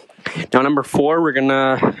 3. Now, number 4, we're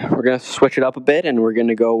gonna switch it up a bit, and we're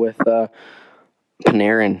gonna go with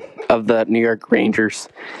Panarin of the New York Rangers.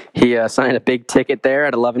 He signed a big ticket there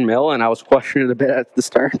at $11 million, and I was questioning it a bit at the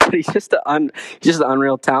start, but he's just an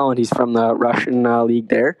unreal talent. He's from the Russian league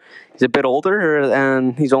there. He's a bit older,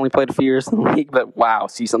 and he's only played a few years in the league, but wow,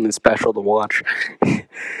 see something special to watch. He's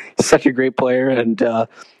such a great player, and I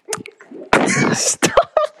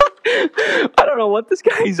don't know what this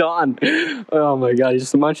guy's on. Oh my god, he's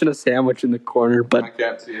just munching a sandwich in the corner. But I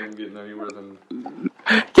can't see him getting anywhere than.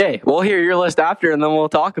 Okay, we'll hear your list after, and then we'll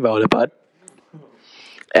talk about it, bud.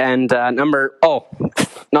 And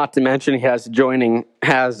not to mention, him joining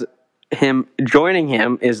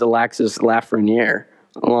him is Alexis Lafreniere.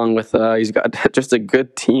 Along with he's got just a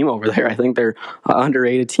good team over there. I think they're an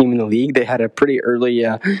underrated team in the league. They had a pretty early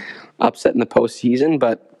upset in the postseason,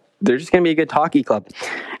 but they're just going to be a good hockey club.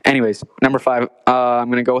 Anyways, number 5,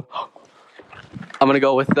 I'm going to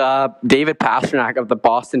go with David Pastrnak of the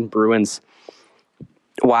Boston Bruins.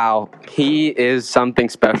 Wow, he is something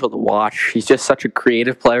special to watch. He's just such a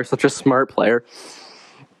creative player, such a smart player.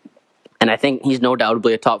 And I think he's no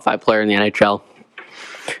doubtably a top 5 player in the NHL.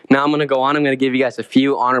 Now I'm going to go on. I'm going to give you guys a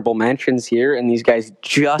few honorable mentions here, and these guys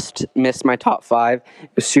just missed my top 5.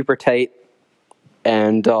 It was super tight,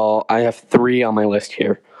 and I have 3 on my list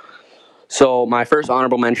here. So my first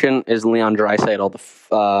honorable mention is Leon Draisaitl,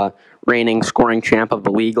 the reigning scoring champ of the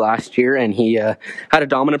league last year, and he had a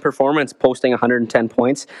dominant performance, posting 110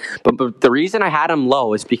 points. But the reason I had him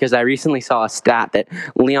low is because I recently saw a stat that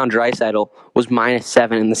Leon Draisaitl was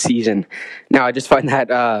 -7 in the season. Now I just find that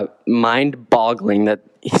mind-boggling that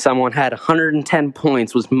someone had 110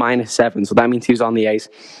 points was -7, so that means he was on the ice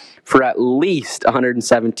for at least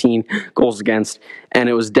 117 goals against, and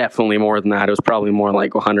it was definitely more than that. It was probably more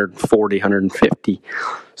like 140, 150.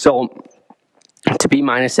 So to be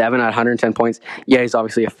 -7 at 110 points, yeah, he's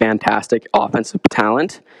obviously a fantastic offensive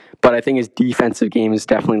talent, but I think his defensive game is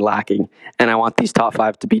definitely lacking, and I want these top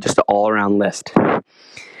 5 to be just an all-around list.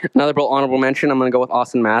 Another honorable mention, I'm going to go with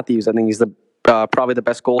Austin Matthews. I think he's probably the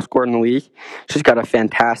best goal scorer in the league. Just got a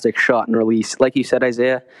fantastic shot and release. Like you said,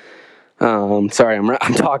 Isaiah, sorry,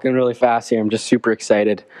 I'm talking really fast here. I'm just super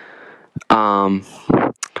excited.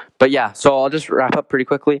 But yeah, so I'll just wrap up pretty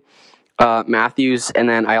quickly. Matthews, and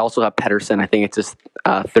then I also have Pettersson. I think it's his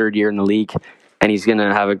third year in the league, and he's going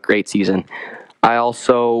to have a great season. I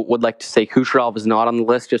also would like to say Kucherov is not on the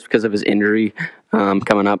list just because of his injury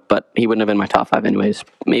coming up, but he wouldn't have been my top 5 anyways,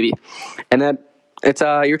 maybe. And then it's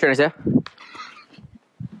your turn, Isaiah.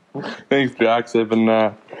 Thanks, Jax. I've been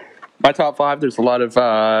my top 5. There's a lot of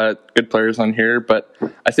good players on here, but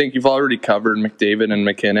I think you've already covered McDavid and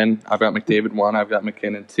McKinnon. I've got McDavid 1. I've got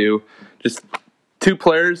McKinnon 2. Just 2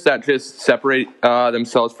 players that just separate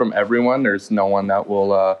themselves from everyone. There's no one that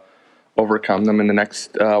will overcome them in the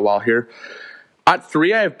next while here. At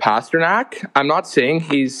 3, I have Pasternak. I'm not saying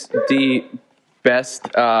he's the best.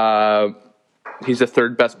 He's the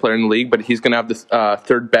third best player in the league, but he's going to have the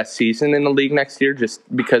third best season in the league next year just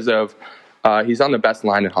because of he's on the best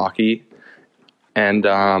line in hockey. And,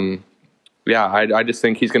 I just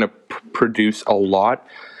think he's going to produce a lot.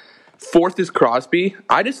 4th is Crosby.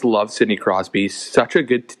 I just love Sidney Crosby. He's such a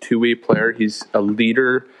good two-way player. He's a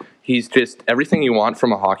leader. He's just everything you want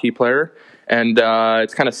from a hockey player. And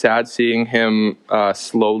it's kind of sad seeing him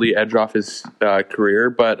slowly edge off his career.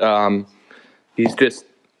 But he's just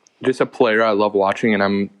a player I love watching, and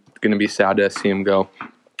I'm going to be sad to see him go.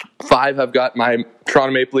 5, I've got my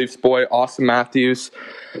Toronto Maple Leafs boy, Austin Matthews.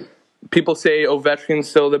 People say Ovechkin's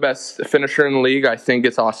still the best finisher in the league. I think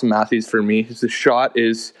it's Austin Matthews for me. His shot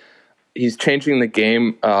is... He's changing the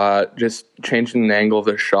game, just changing the angle of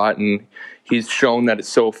the shot, and he's shown that it's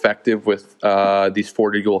so effective with these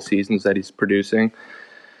 40-goal seasons that he's producing.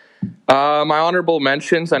 My honorable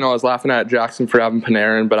mentions, I know I was laughing at Jackson for having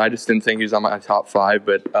Panarin, but I just didn't think he was on my top 5.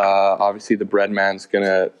 But obviously the bread man's going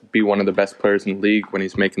to be one of the best players in the league when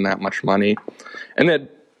he's making that much money. And then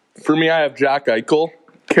for me, I have Jack Eichel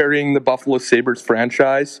carrying the Buffalo Sabres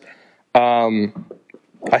franchise.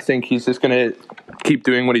 I think he's just going to keep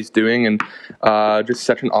doing what he's doing and just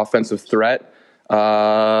such an offensive threat.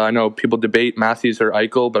 I know people debate Matthews or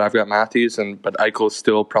Eichel, but I've got Matthews, but Eichel is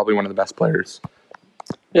still probably one of the best players.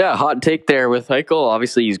 Yeah, hot take there with Eichel.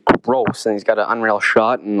 Obviously, he's gross, and he's got an unreal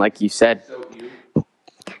shot, and like you said,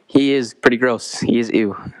 he is pretty gross. He is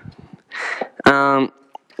ew.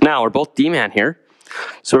 Now, we're both D-man here,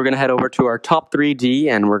 so we're going to head over to our top 3 D,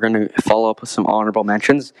 and we're going to follow up with some honorable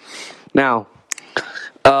mentions. Now,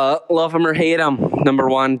 love him or hate him, number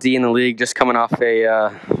 1 D in the league, just coming off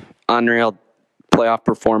a unreal playoff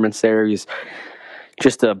performance there. He's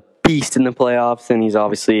just a beast in the playoffs, and he's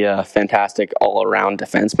obviously a fantastic all-around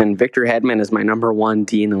defenseman. Victor Hedman is my number 1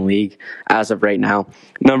 D in the league as of right now.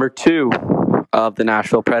 Number 2 of the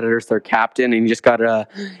Nashville Predators, their captain, and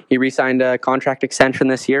he re-signed a contract extension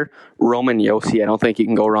this year, Roman Josi. I don't think you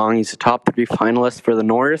can go wrong. He's a top 3 finalist for the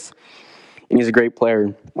Norris, and he's a great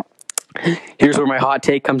player. Here's where my hot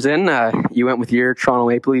take comes in. You went with your Toronto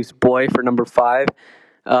Maple Leafs boy for number 5.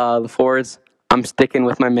 The forwards, I'm sticking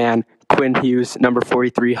with my man, Quinn Hughes, number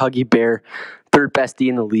 43, Huggy Bear, third best D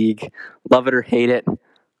in the league. Love it or hate it.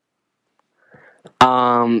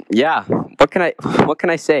 What can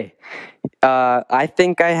I say? I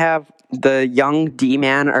think I have the young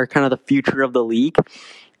D-man are kind of the future of the league.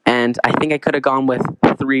 And I think I could have gone with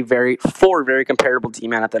 4 very comparable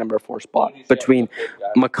D-men at the number 4 spot between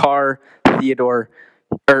Makar, Heiskanen,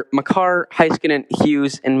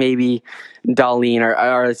 Hughes, and maybe Dahlin,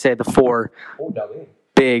 or I'd say the 4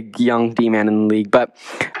 big young D-men in the league. But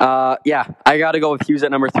I got to go with Hughes at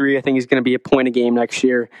number 3. I think he's going to be a point a game next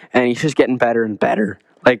year, and he's just getting better and better.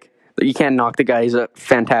 Like, you can't knock the guy. He's a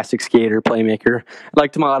fantastic skater, playmaker. I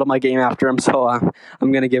like to model my game after him, so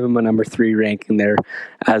I'm going to give him a number 3 ranking there,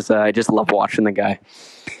 as I just love watching the guy.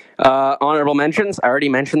 Honorable mentions, I already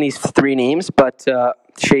mentioned these 3 names, but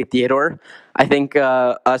Shea Theodore, I think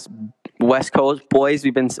us West Coast boys,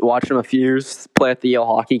 we've been watching him a few years play at the Yale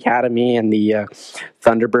Hockey Academy and the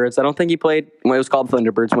Thunderbirds. I don't think he played when it was called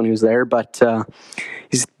Thunderbirds when he was there, but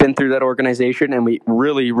he's been through that organization, and we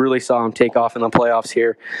really, really saw him take off in the playoffs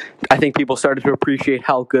here. I think people started to appreciate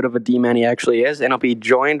how good of a D-man he actually is, and he'll be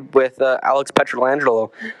joined with Alex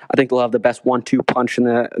Pietrangelo. I think they'll have the best 1-2 punch in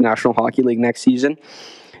the National Hockey League next season,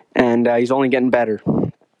 and he's only getting better.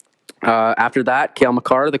 After that, Cale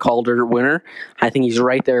Makar, the Calder winner. I think he's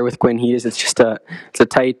right there with Quinn Hughes. It's a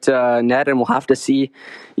tight net, and we'll have to see,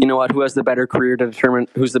 who has the better career to determine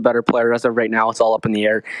who's the better player. As of right now, it's all up in the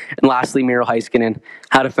air. And lastly, Miro Heiskanen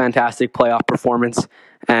had a fantastic playoff performance,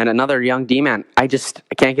 and another young D-man. I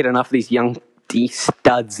can't get enough of these young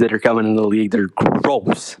D-studs that are coming in the league. They're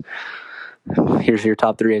gross. Here's your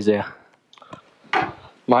top three, Isaiah.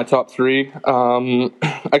 My top three, I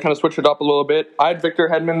kind of switched it up a little bit. I had Victor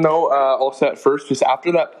Hedman, though, all set first. Just after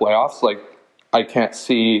that playoffs, I can't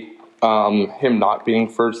see him not being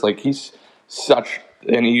first. He's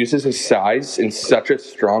and he uses his size in such a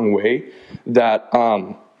strong way that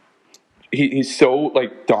he's so,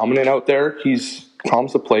 dominant out there. He's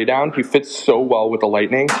calms the play down. He fits so well with the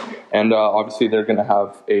Lightning, and obviously they're going to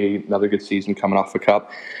have another good season coming off the cup.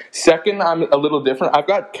 Second, I'm a little different. I've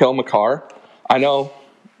got Cale Makar. I know...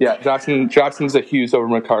 Yeah, Jackson's a Hughes over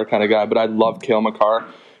Makar kind of guy, but I love Cale Makar.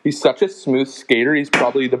 He's such a smooth skater. He's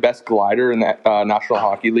probably the best glider in the National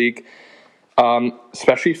Hockey League,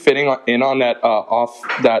 especially fitting in on that off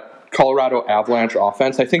that Colorado Avalanche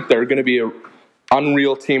offense. I think they're going to be an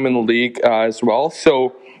unreal team in the league as well.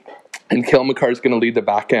 So, and Cale Makar is going to lead the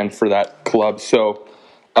back end for that club. So,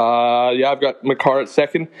 I've got Makar at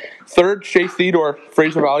second. Third, Shea Theodore,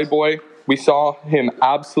 Fraser Valley boy. We saw him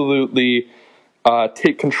absolutely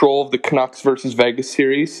take control of the Canucks versus Vegas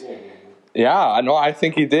series. Yeah, I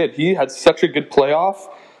think he did. He had such a good playoff,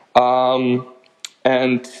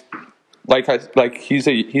 and he's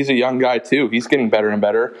a young guy too. He's getting better and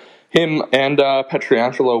better. Him and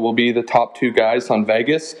Pietrangelo will be the top two guys on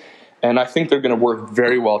Vegas, and I think they're going to work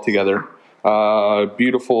very well together.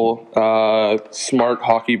 Beautiful, smart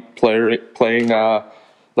hockey player playing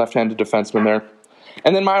left-handed defenseman there.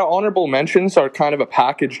 And then my honorable mentions are kind of a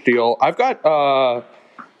package deal. I've got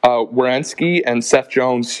Werenski and Seth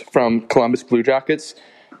Jones from Columbus Blue Jackets.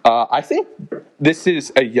 I think this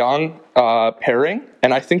is a young pairing,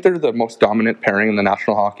 and I think they're the most dominant pairing in the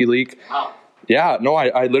National Hockey League. Wow. Yeah, no,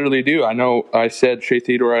 I literally do. I know I said Shea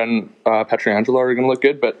Theodore and Pietrangelo are going to look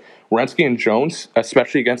good, but Werenski and Jones,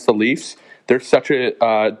 especially against the Leafs, they're such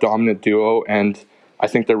a dominant duo, and I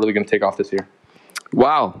think they're really going to take off this year.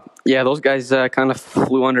 Wow. Yeah, those guys kind of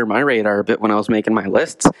flew under my radar a bit when I was making my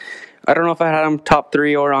lists. I don't know if I had them top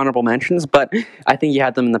three or honorable mentions, but I think you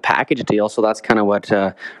had them in the package deal, so that's kind of what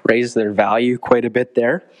raised their value quite a bit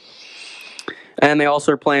there. And they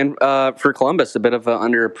also are playing for Columbus, a bit of an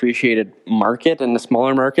underappreciated market and a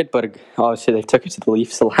smaller market, but obviously they took it to the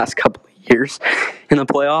Leafs the last couple of years in the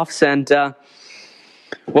playoffs. And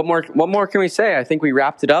what more can we say? I think we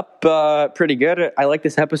wrapped it up pretty good. I like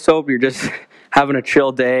this episode. We're just having a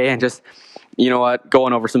chill day and just,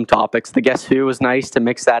 going over some topics. The Guess Who was nice to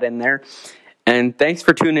mix that in there. And thanks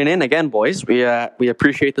for tuning in again, boys. We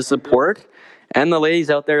appreciate the support, and the ladies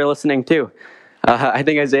out there listening too. I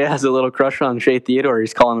think Isaiah has a little crush on Shea Theodore.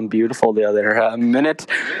 He's calling him beautiful the other minute.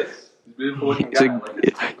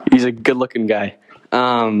 He's a good-looking guy.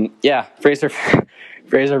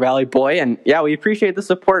 Fraser Valley boy, and we appreciate the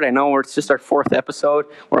support. I know it's just our fourth episode.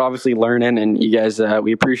 We're obviously learning, and you guys,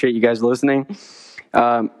 we appreciate you guys listening.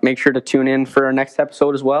 Make sure to tune in for our next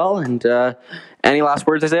episode as well. And any last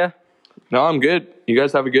words, Isaiah? No, I'm good. You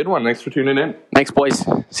guys have a good one. Thanks for tuning in. Thanks, boys.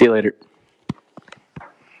 See you later.